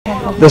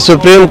The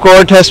Supreme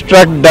Court has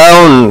struck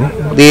down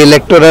the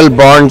Electoral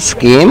Bonds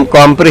Scheme,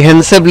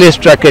 comprehensively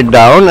struck it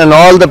down, and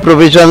all the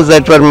provisions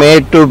that were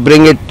made to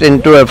bring it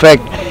into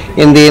effect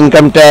in the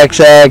Income Tax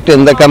Act,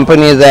 in the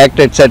Companies Act,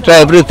 etc.,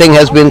 everything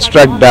has been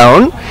struck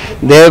down.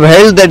 They have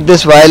held that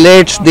this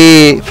violates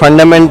the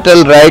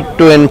fundamental right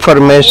to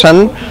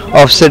information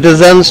of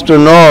citizens to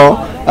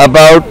know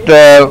about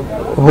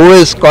who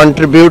is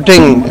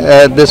contributing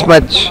this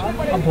much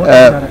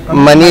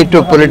money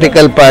to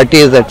political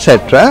parties,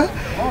 etc.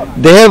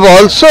 They have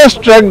also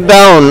struck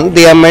down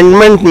the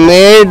amendment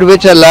made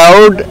which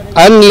allowed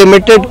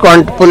unlimited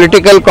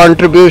political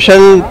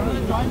contribution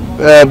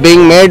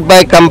being made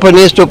by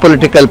companies to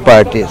political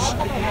parties.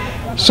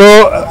 So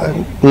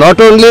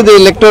not only the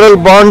Electoral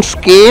Bond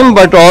Scheme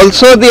but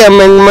also the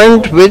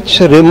amendment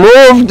which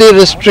removed the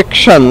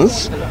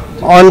restrictions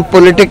on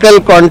political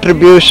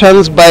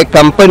contributions by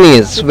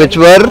companies, which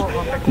were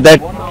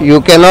that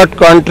you cannot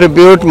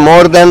contribute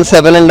more than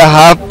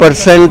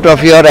 7.5%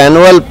 of your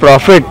annual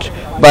profit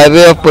by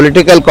way of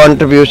political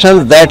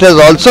contributions. That has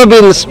also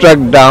been struck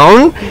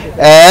down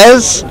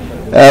as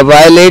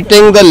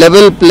violating the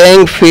level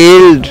playing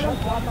field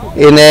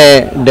in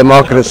a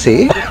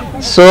democracy.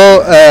 So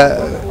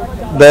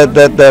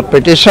the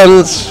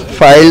petitions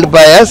filed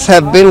by us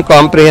have been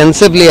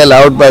comprehensively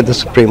allowed by the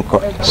Supreme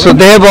Court. So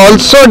they have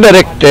also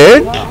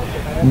directed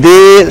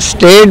the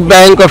State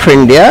Bank of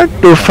India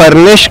to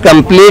furnish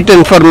complete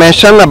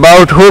information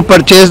about who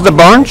purchased the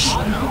bonds,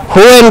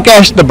 who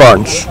encashed the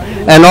bonds,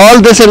 and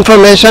all this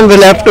information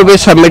will have to be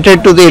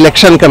submitted to the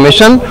Election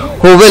Commission,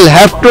 who will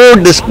have to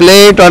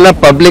display it on a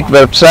public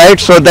website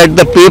so that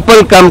the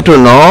people come to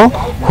know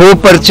who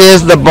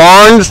purchased the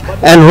bonds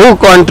and who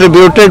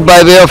contributed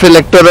by way of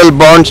electoral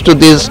bonds to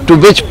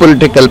which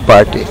political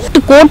party.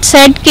 The court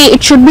said that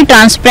it should be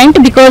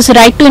transparent because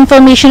right to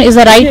information is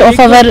a right of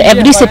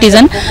every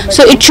citizen.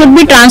 So it should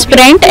be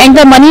transparent, and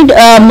the money,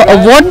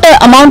 what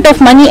amount of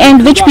money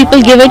and which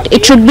people give it,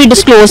 it should be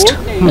disclosed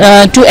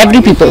to every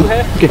people.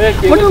 Okay.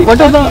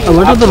 What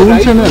are the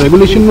rules and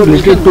regulations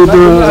related to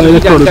the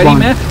electoral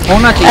bond?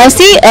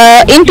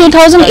 In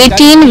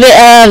 2018,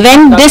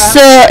 when this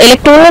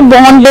electoral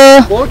bond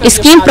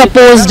scheme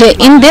proposed,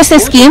 in this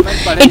scheme,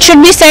 it should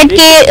be said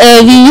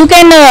that you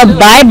can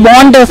buy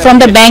bond from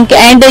the bank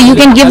and you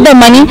can give the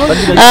money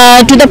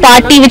to the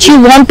party which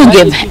you want to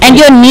give, and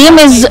your name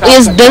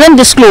doesn't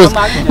disclose,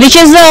 which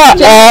is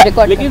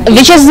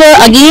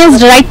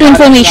against right to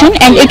information,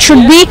 and it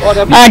should be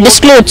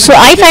disclosed. So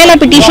I filed a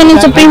petition in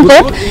Supreme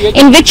Court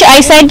in which I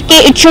said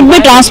that it should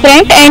be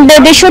transparent and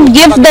they should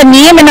give the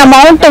name and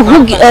amount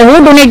who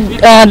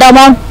donate the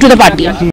amount to the party.